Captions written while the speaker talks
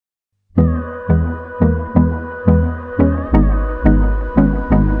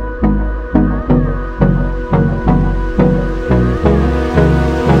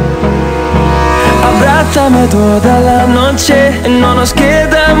bésame toda la noche, no nos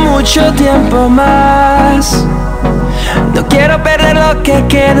queda mucho tiempo más. No quiero perder lo que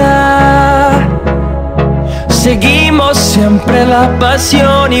queda. Seguimos siempre la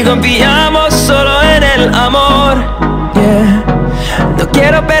pasión y confiamos solo en el amor. Yeah. No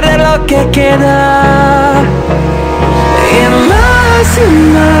quiero perder lo que queda. Y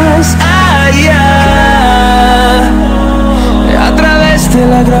más allá, a través de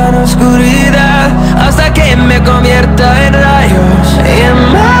la gran oscuridad, hasta que me convierta en rayos. Y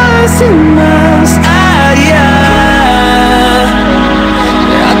más allá,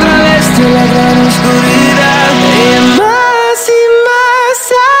 a través de la gran oscuridad. Y más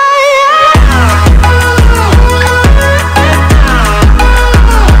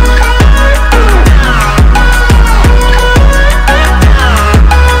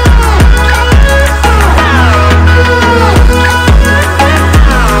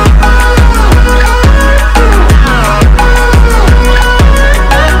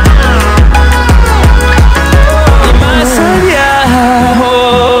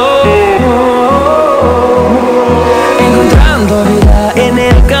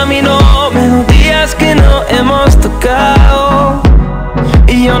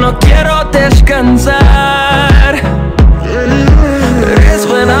descansar.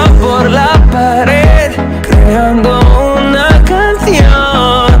 Resuena por la pared, creando una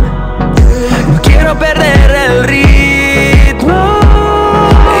canción. No quiero perder el ritmo.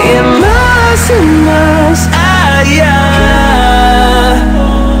 Y más allá,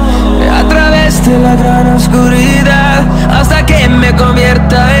 a través de la gran oscuridad, hasta que me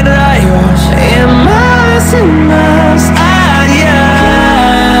convierta en rayos. Y más allá,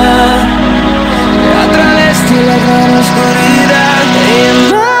 a través de la gran oscuridad.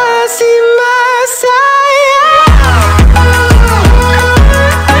 Y más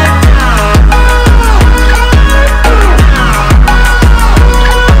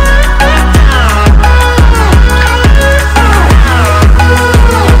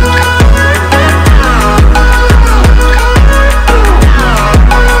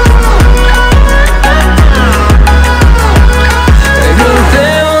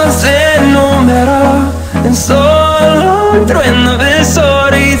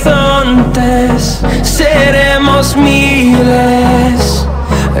seremos miles,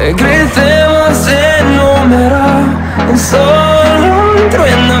 crecemos en número, en solo un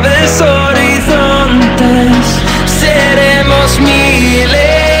trueno de horizontes, seremos miles,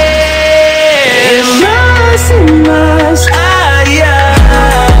 más allá,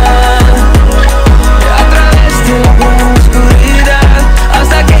 a través de la gran oscuridad,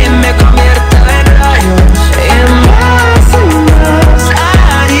 hasta que me convierta en rayos.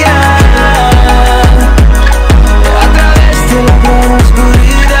 La gran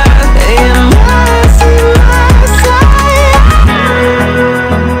oscuridad.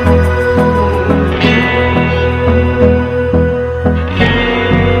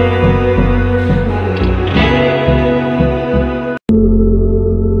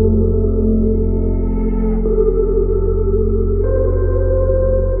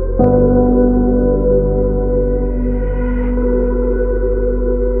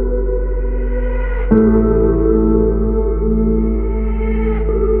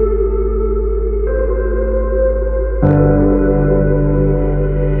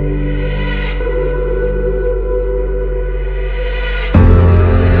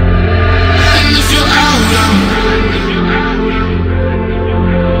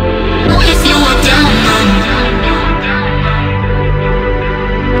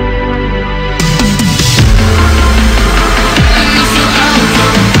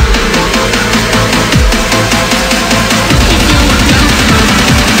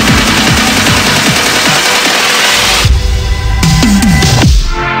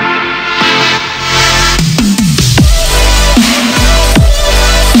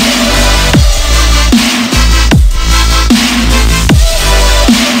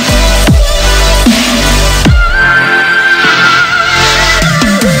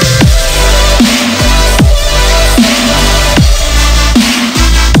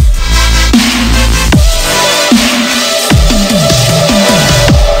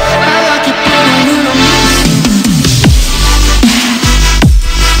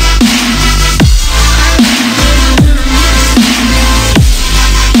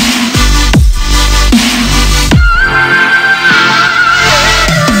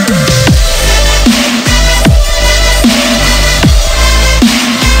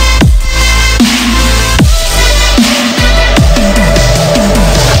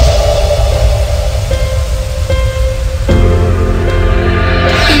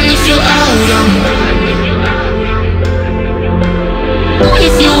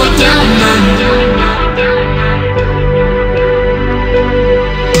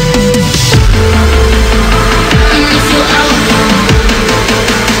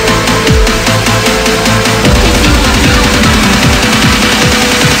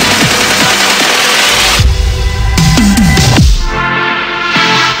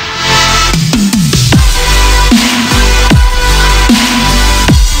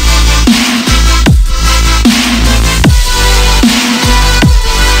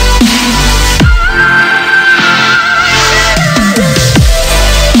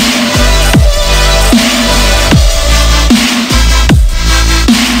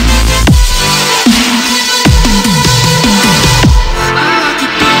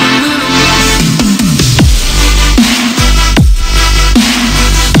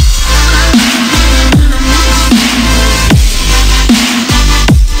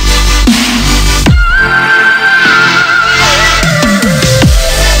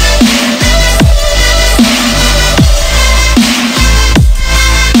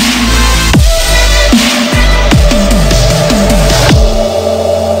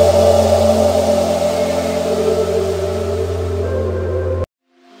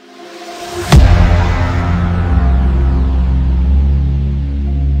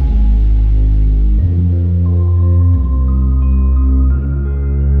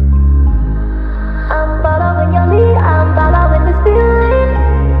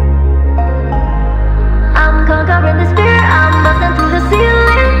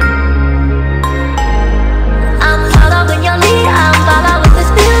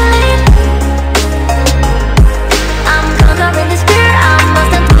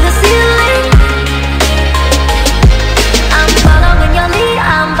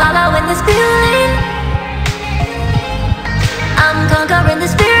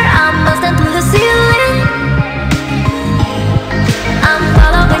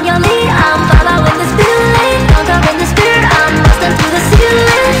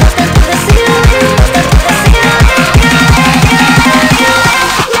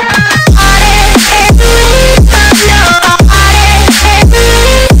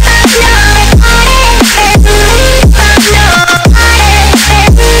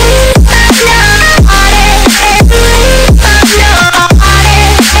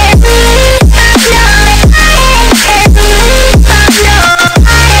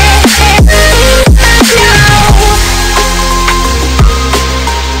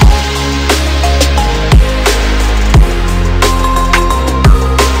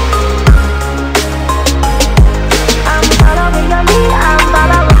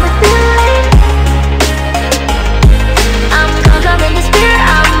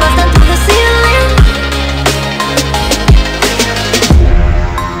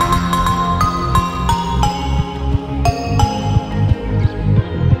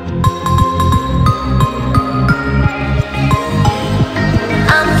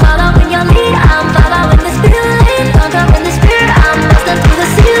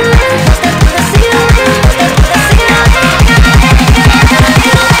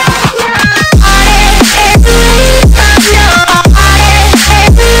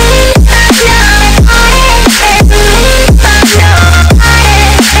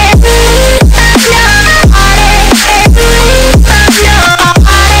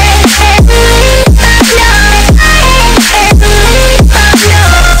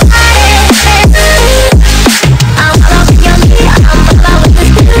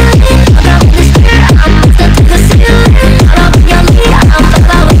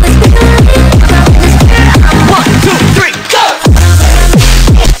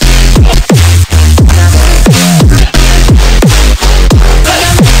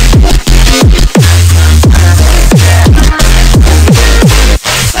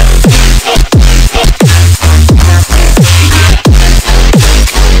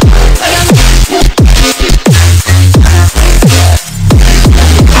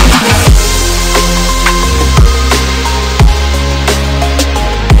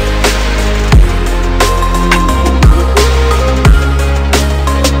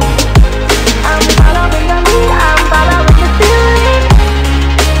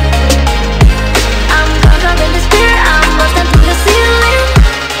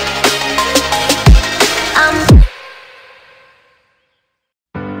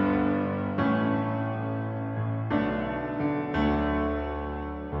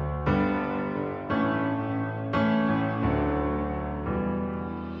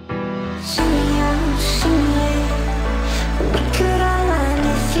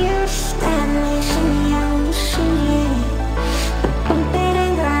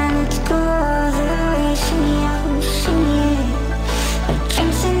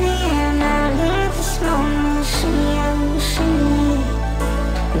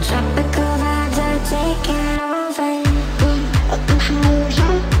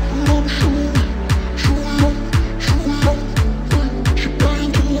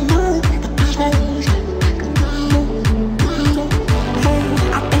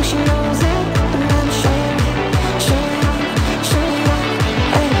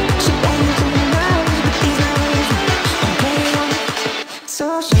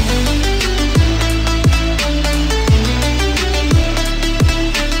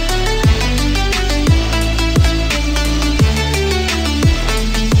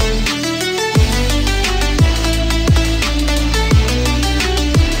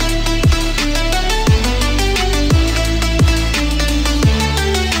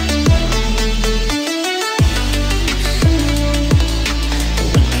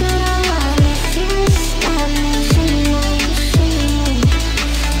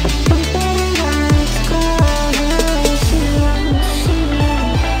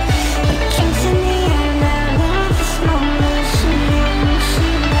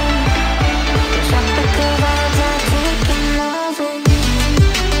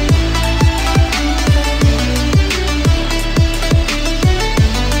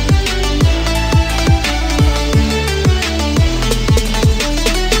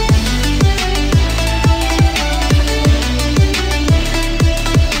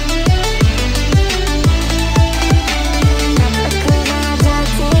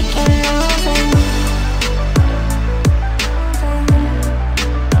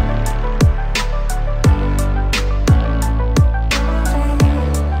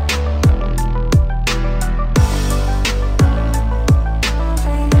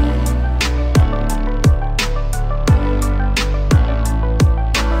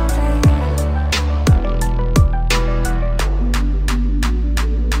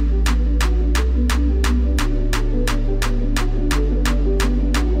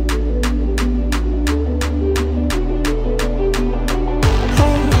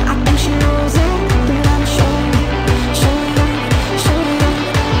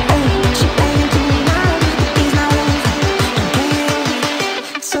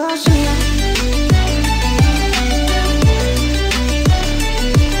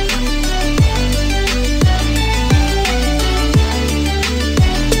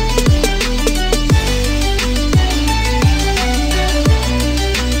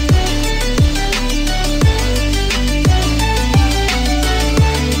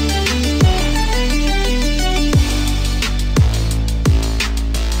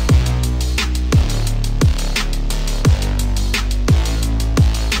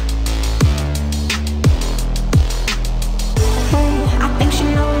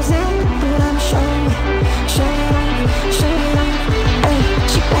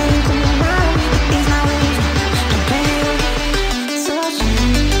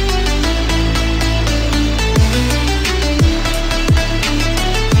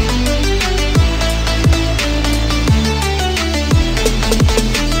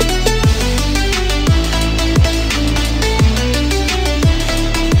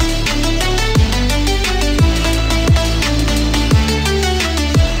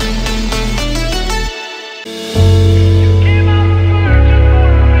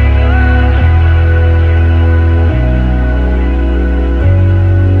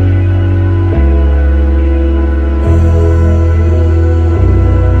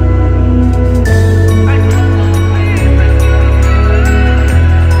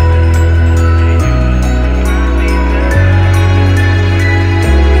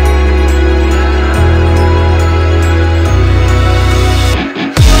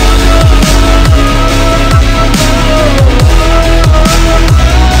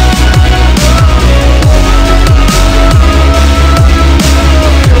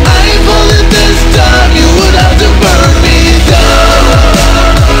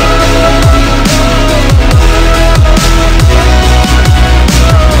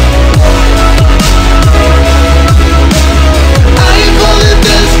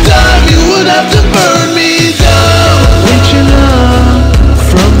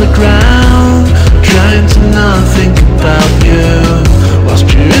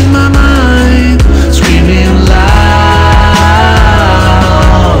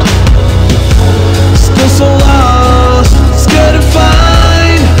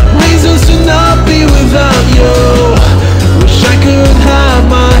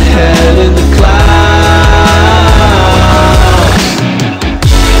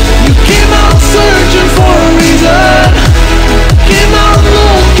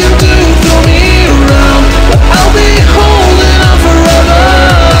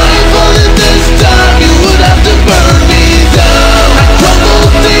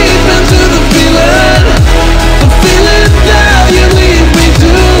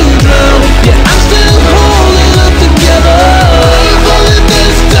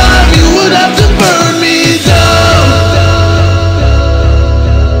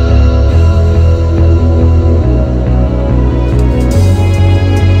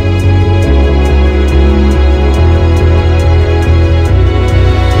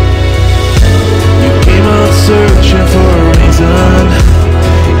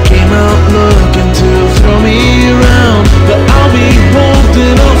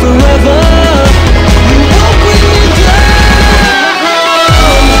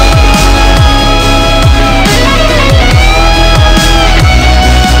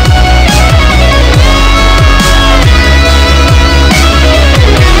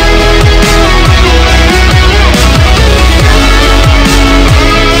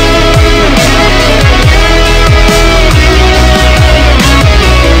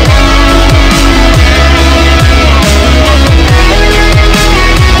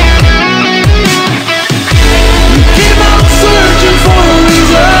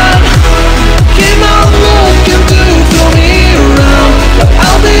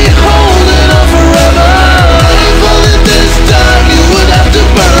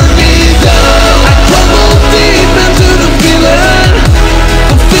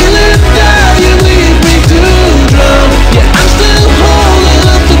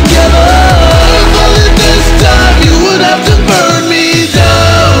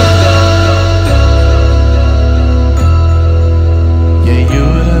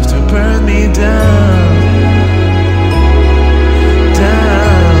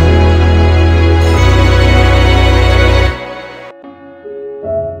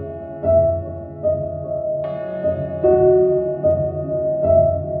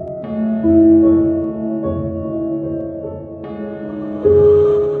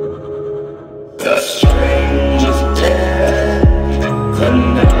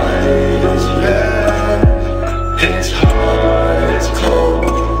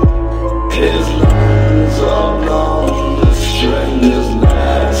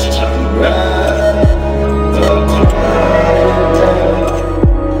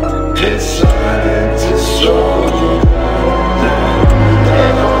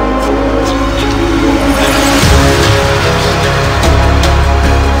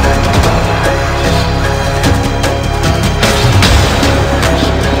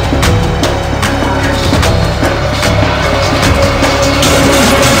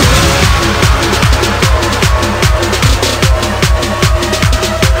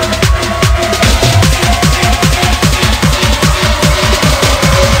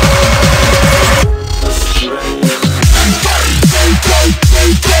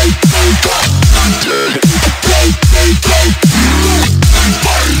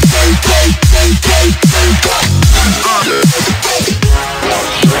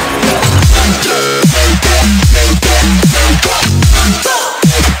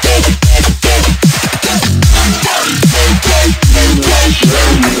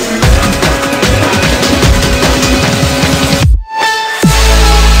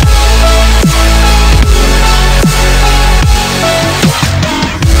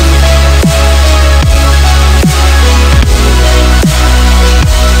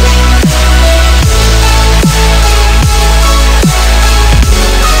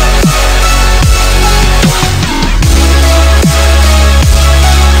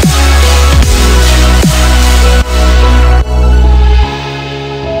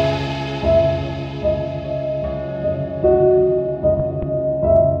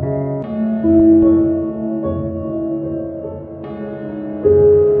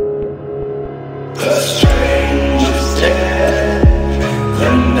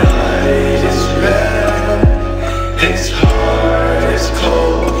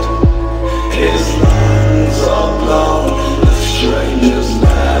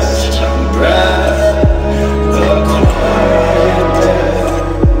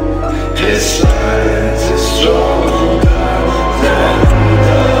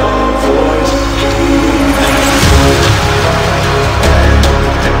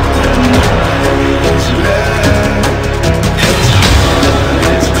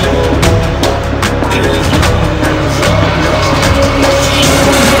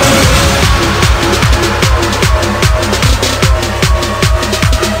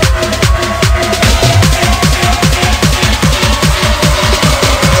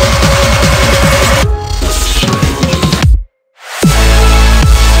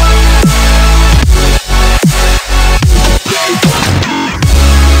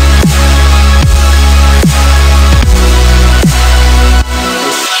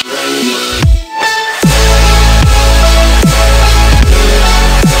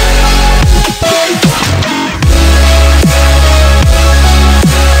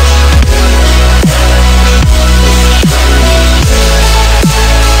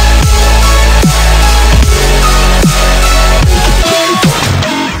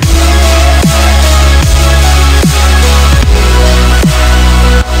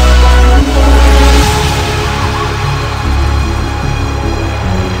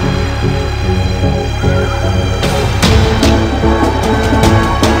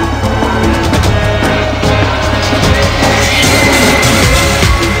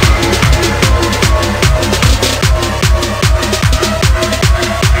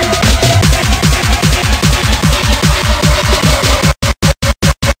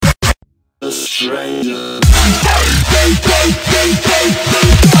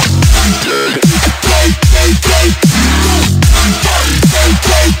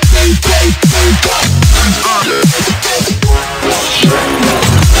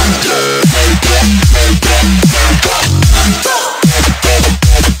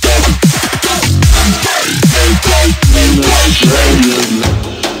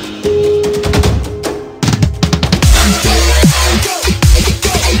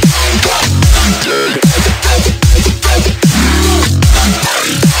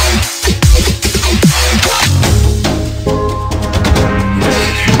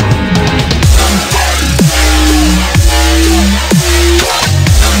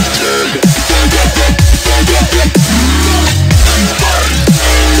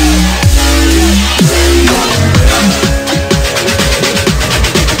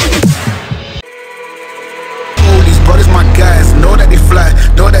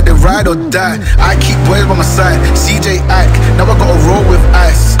 ride or die. I keep boys by my side. CJ Ack, now I gotta roll with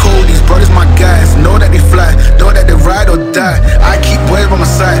ice. Cody's brothers, my guys. Know that they fly, know that they ride or die. I keep boys by my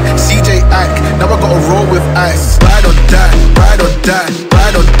side. CJ Ack, now I gotta roll with ice. Ride or die, ride or die,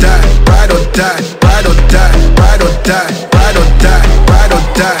 ride or die, ride or die, ride or die, ride or die, ride or die, ride or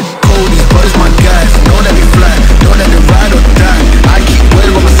die. Cody's brothers, my guys. Know that they fly, know that they ride or die. I keep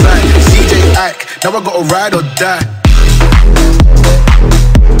boys by my side. CJ Ack, now I gotta ride or die.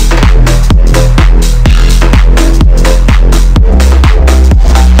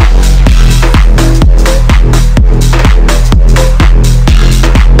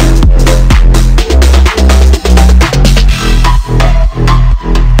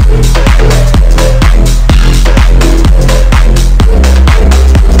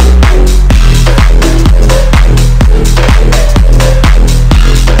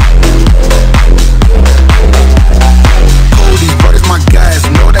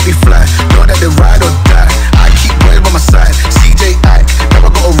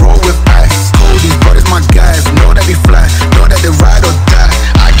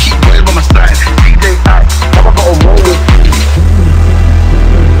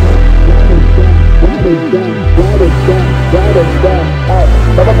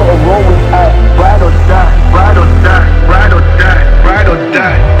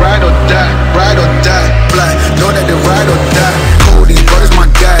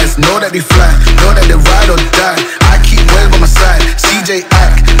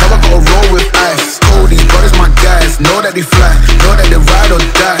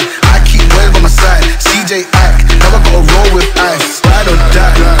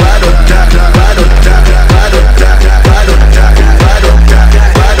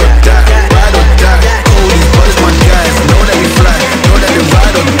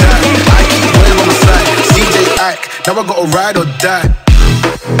 Now I gotta ride or die.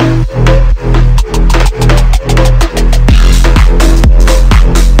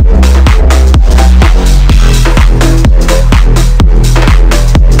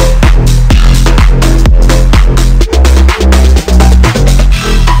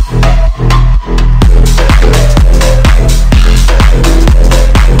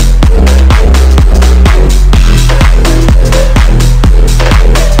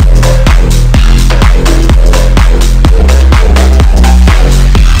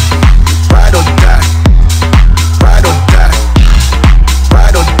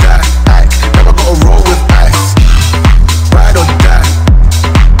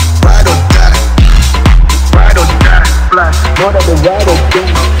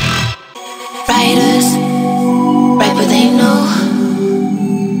 Writers, write what they know.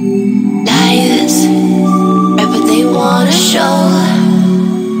 Liars, write what they wanna show.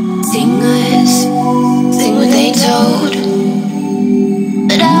 Singers, sing what they told.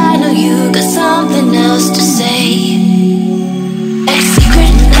 But I know you got something else to say. Like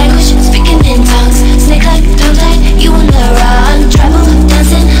secret language, speaking in tongues. Snake like tongue tied, you on the run. Travel,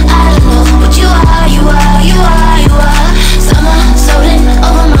 dancing, I don't know what you are, you are, you are, you are. Summer, solding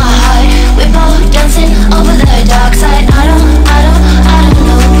over my heart. We're both dancing over the dark side. I don't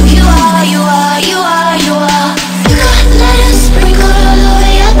know who you are, you are, you are, you are. You got letters sprinkled all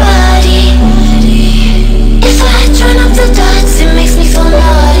over your body. If I turn up the dots, it makes me feel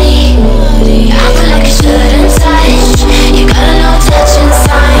naughty. I feel like I shouldn't touch. You got a no touching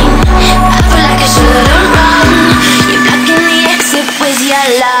sign. I feel like I shouldn't run. You're blocking the exit with your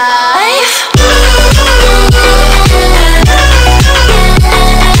life.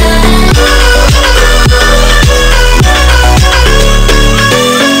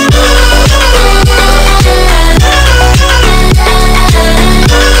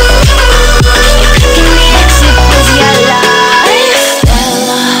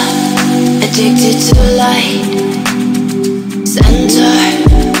 Addicted to light, center,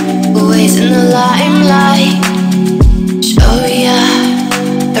 always in the limelight. Show ya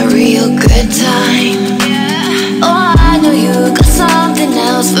a real good time. Oh, I know you got something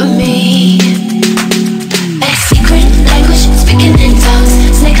else for me. Like secret language, speaking in tongues.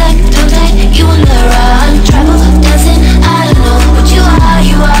 Snake like tongue tied, you on the run. Travel, dancing, I don't know what you are,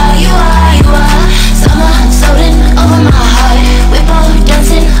 you are, you are, you are. Summer, solding over my heart. We're both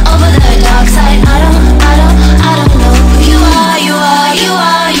dancing over the dark side. I don't know who you are, you are, you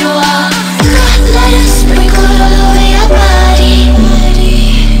are, you are. You got letters sprinkled all over your body.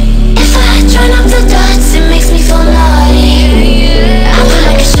 If I turn up the dark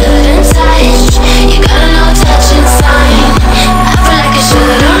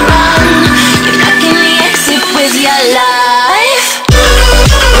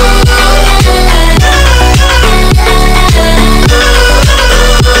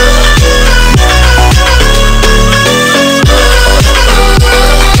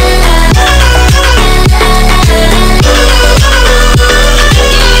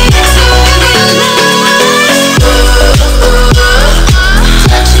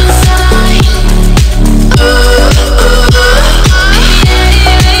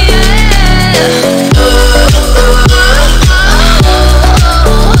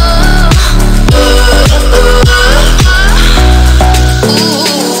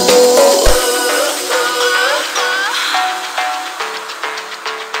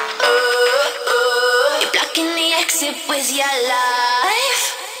it with your life.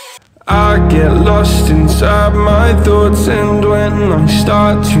 I get lost inside my thoughts, and when I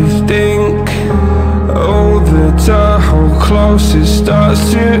start to think, oh, the Tahoe closest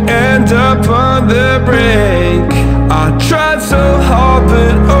starts to end up on the brink. I tried so hard,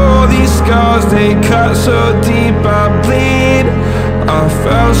 but all these scars, they cut so deep, I bleed. I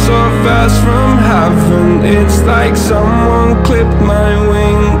fell so fast from heaven, it's like someone clipped my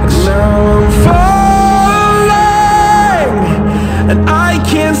wings. Now I'm falling, and I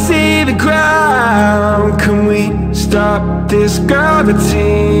can't see the ground. Can we stop this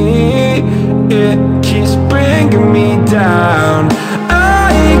gravity? It keeps bringing me down.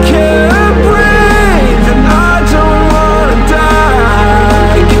 I can't breathe, and I don't wanna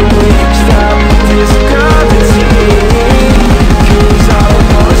die. Can we stop this gravity? 'Cause I don't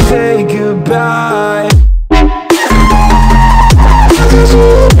wanna say goodbye.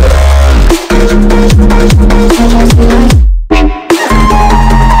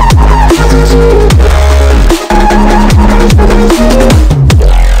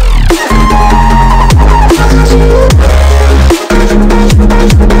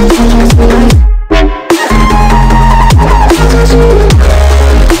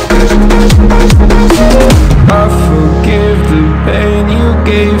 I forgive the pain you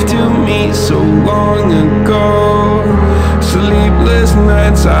gave to me so long ago. Sleepless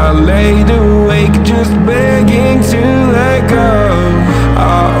nights I laid awake just begging to let go. I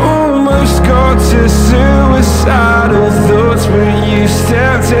almost got to suicidal thoughts, but you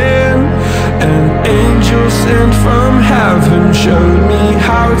stepped in. An angel sent from heaven showed me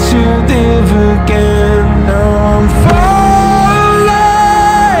how to live again. Now I'm falling,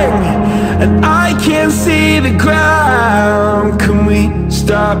 and I can't see the ground. Can we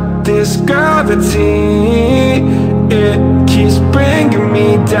stop this gravity? It keeps bringing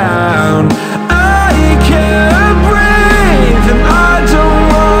me down. I can't breathe, and I don't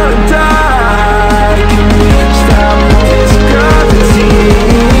wanna die. Can we stop this gravity?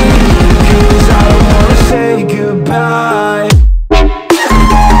 'Cause I don't wanna say goodbye.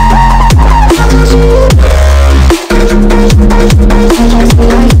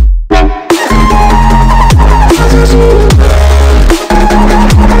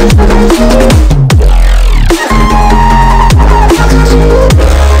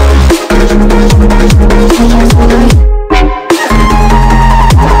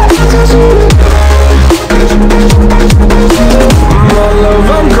 My love,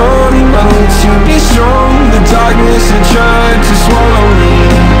 I'm gone, I need to be strong. The darkness had tried to swallow me.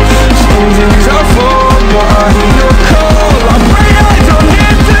 Some days I fall, but I hear your call. I pray I don't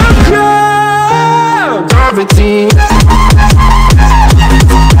hit the ground. Gravity.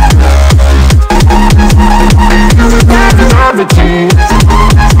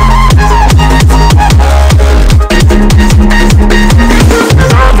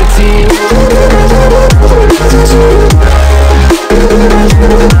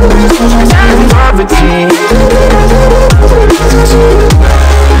 Gravity.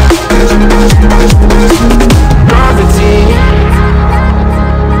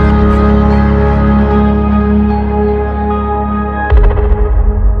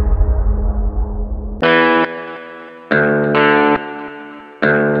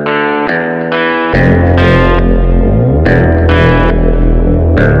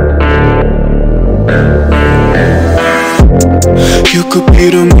 You could be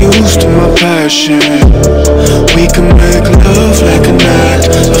the muse to my passion. We can make love like an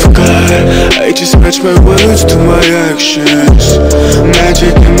act of God. I just match my words to my actions.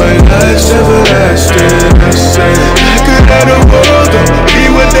 Magic in my life's everlasting. I say I could have the world up, be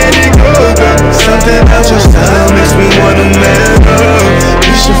with any girl. Something about your style makes me wanna man up.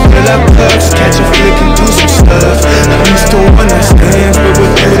 We should fill our cups, catch a flick and do some stuff. I'm used to one night stands, but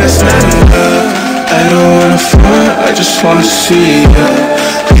with you that's not enough. I don't wanna front, I just wanna see ya.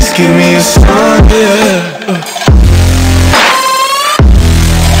 Please give me a sign, yeah.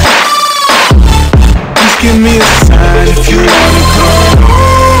 Please give me a sign if you wanna come.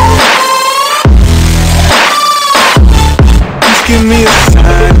 Please give me a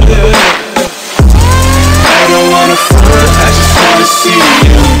sign, yeah. I don't wanna front, I just wanna see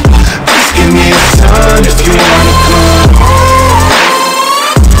ya. Please give me a sign if you wanna come.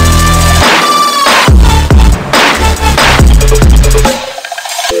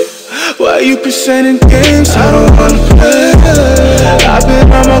 Why you presenting games I don't wanna play? I've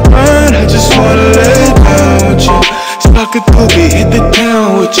been on my grind, I just wanna lay down with you. Spark a cookie, hit the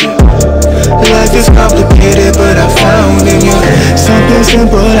town with you. Life is complicated, but I found in you something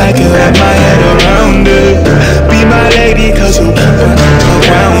simple, I can wrap my head around it. Be my lady, cause you keep on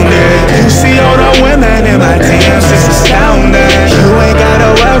around it. You see all the women in my DMs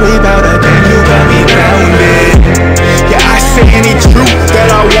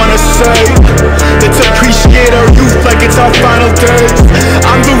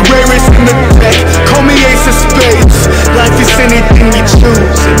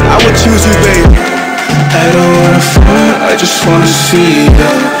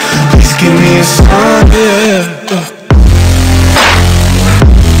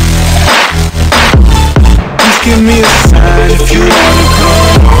give me a sign if you wanna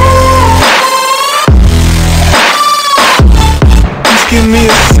come home. Please give me a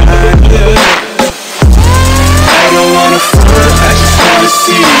sign, yeah. I don't wanna front, I just wanna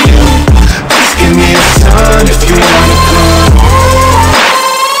see you. Please give me a sign if you wanna come home.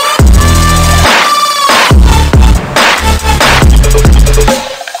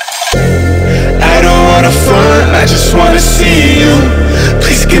 I don't wanna front, I just wanna see you.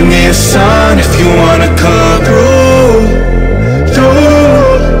 Please give me a sign if you wanna come through. Oh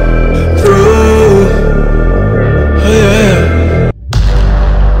yeah.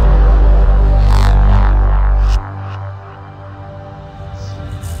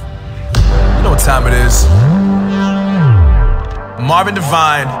 You know what time it is. Marvin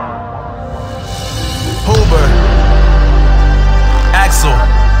Devine, Hoover, Axel,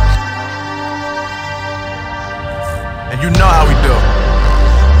 and you know how we do.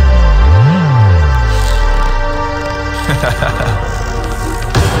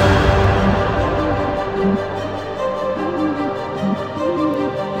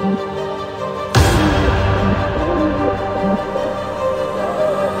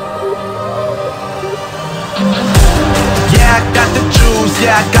 Yeah, I got the juice,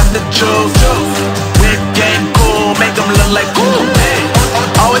 yeah, I got the juice. Whip game cool, make them look like cool.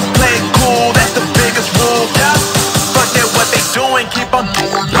 Always play it cool, that's the biggest rule. Forget what they doing, keep on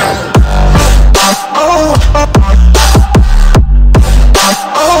doing.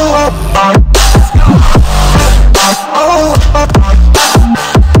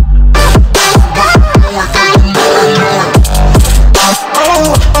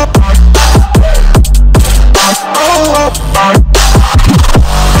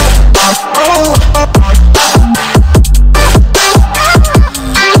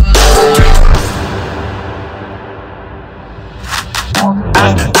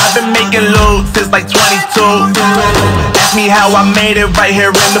 I've been making loot since like 22. Ask me how I made it right here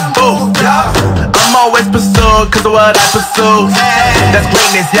in the booth. I'm always pursued cause of what I pursue. That's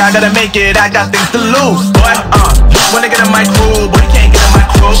greatness, yeah, I gotta make it, I got things to lose. Boy, wanna get in my crew, but you can't get in my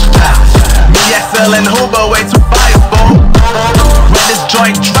crew. Me, XL and Hoover, way too fireable. When this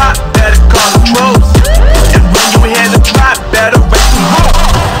joint drop, better call the troops. And when you hear the drop, better raise the roof.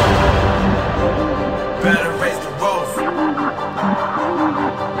 Better raise the roof.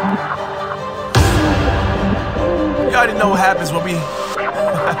 You already know what happens when we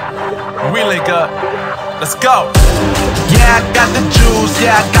when we link up. Let's go. Yeah, I got the juice.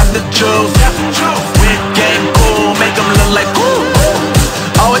 Yeah, I got the juice. Whip game cool, make them look like cool.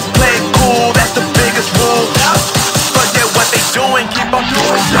 Always play it cool, that's the biggest rule. Forget what they doing, keep on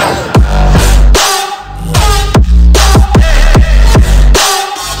doing.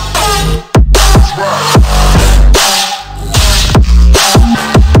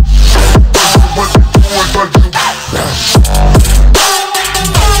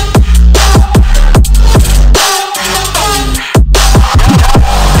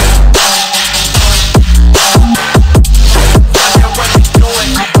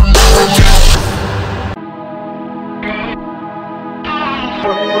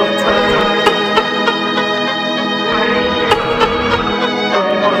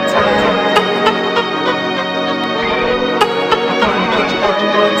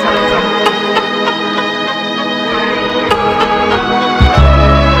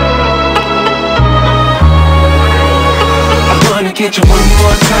 Get you one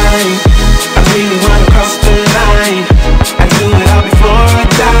more time. I really wanna cross the line. I do it all before I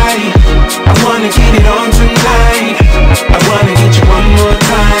die. I wanna get it on tonight. I wanna get you one more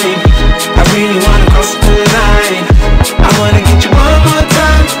time. I really wanna cross the line. I wanna get you one more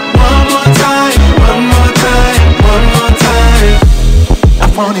time. One more time. One more time. One more time. I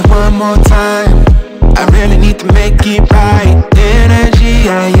want it one more time. I really need to make it right. Energy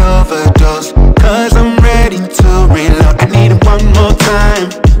I overdose, cause I'm ready to reload. I need it one more time,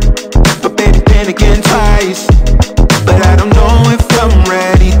 but baby then again twice. But I don't know if I'm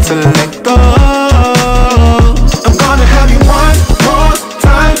ready to let go. I'm gonna have you one more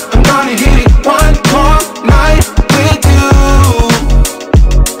time. I'm gonna hit it one more night with you.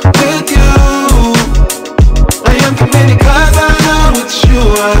 With you I am committed cause I know it's you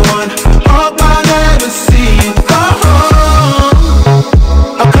I want. Hope I never see you go home.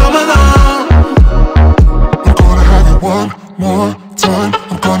 I'll come along. I'm gonna have you one more time.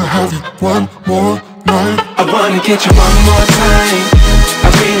 I'm gonna have you one more night. I wanna get you one more time. I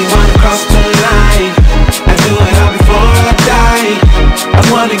really wanna cross the line. I do it all before I die. I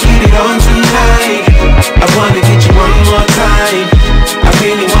wanna get it on tonight. I wanna get you one more time. I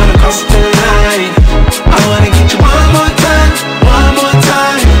really wanna cross the line. I wanna get you one more time. One more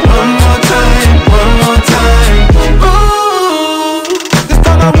time. One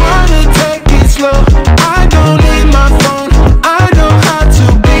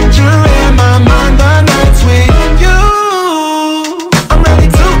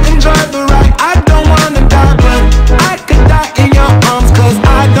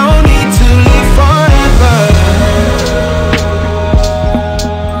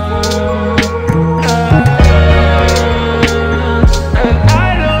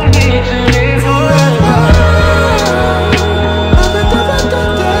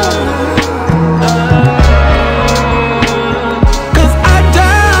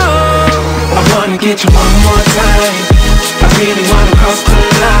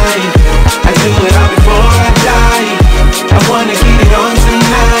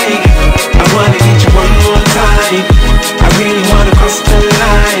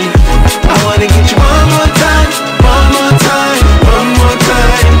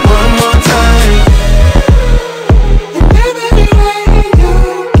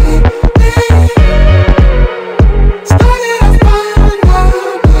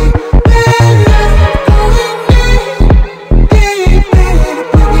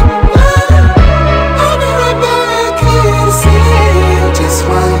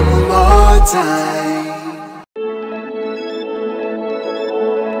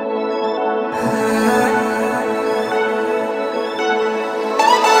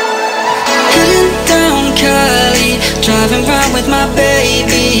Driving round with my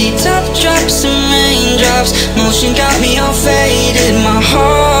baby. Top drops and raindrops. Motion got me all faded. My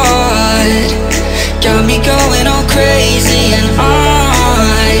heart got me going all crazy. And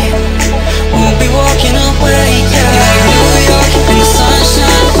I won't be walking away, yeah. Like New York in the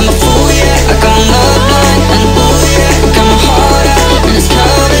sunshine, I'm a fool, yeah. I got love blind and ooh, yeah. Got my heart out and it's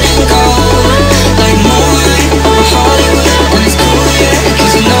covered in gold. Like moonlight over Hollywood and it's cool, yeah.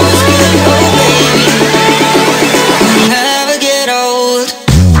 Cause you know it's good, oh baby. We'll never get old.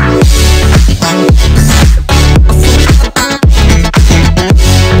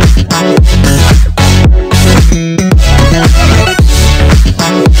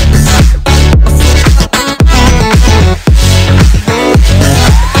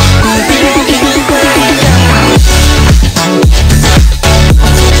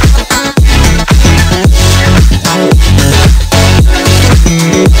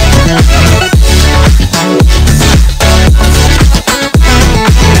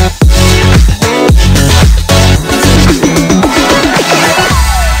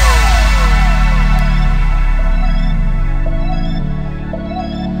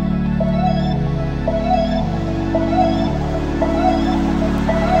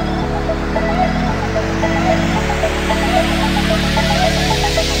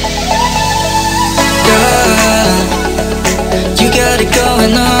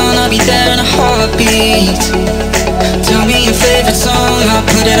 Tell me your favorite song, I'll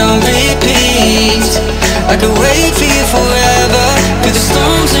put it on repeat. I could wait for you forever, through the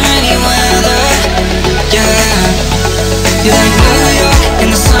storms or any weather. Yeah, you're like New York in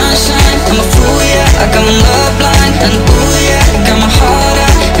the sunshine, I'm a fool, yeah. I got my love blind and ooh, yeah. Got my heart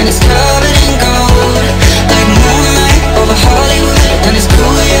out and it's covered in gold. Like moonlight over Hollywood and it's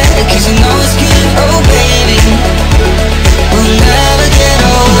cool, yeah. Cause you know it's good, oh baby. We'll never get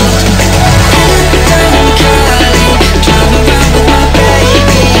old. Driving around with my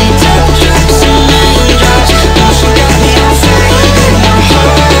baby. Top drops and raindrops. Motion got me all faded. My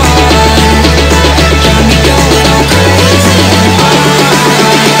heart got me going all crazy.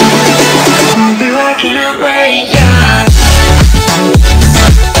 I'll be walking away, yeah.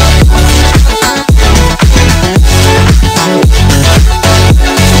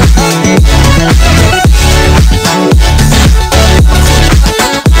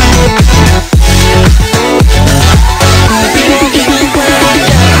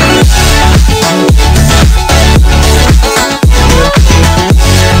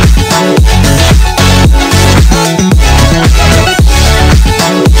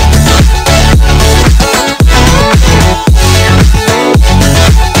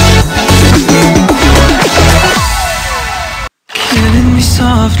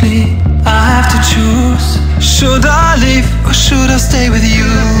 I have to choose. Should I leave or should I stay with you?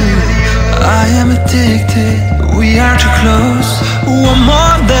 I am addicted, we are too close. One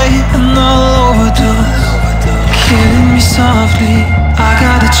more day and I'll overdose. Killing me softly, I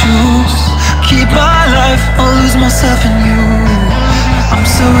gotta choose. Keep my life or lose myself in you. I'm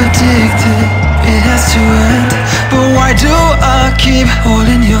so addicted, it has to end. But why do I keep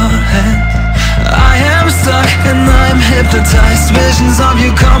holding your hand? I am stuck and I'm hypnotized. Visions of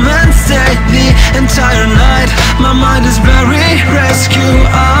you come and stay the entire night. My mind is buried, rescue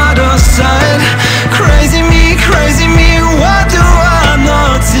out of sight. Crazy me, what do I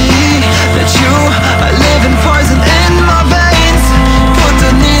not see? That you are living poison in my veins. Put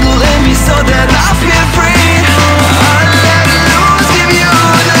the needle in me so that I feel free. I let loose, give you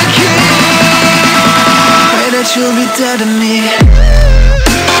the key. Pray that you'll be dead to me.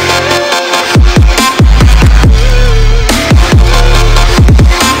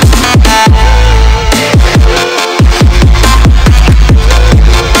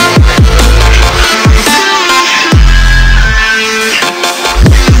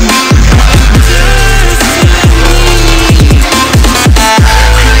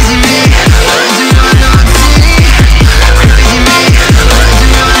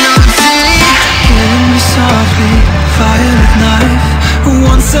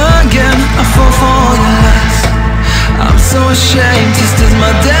 Ashamed, this is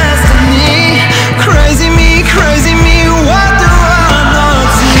my destiny. Crazy me, what do I not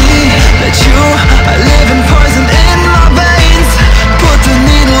see? That you are living poison in my veins. Put the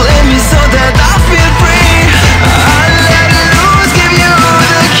needle in me so that I feel free. I let loose, give you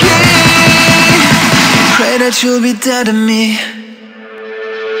the key. Pray that you'll be dead to me.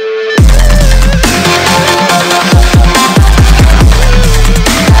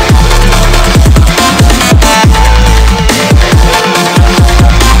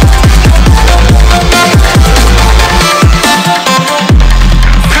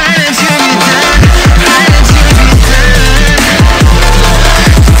 Pray that you'll be dead.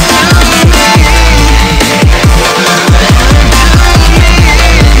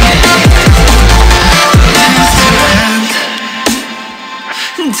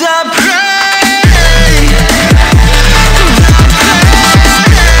 stop crying.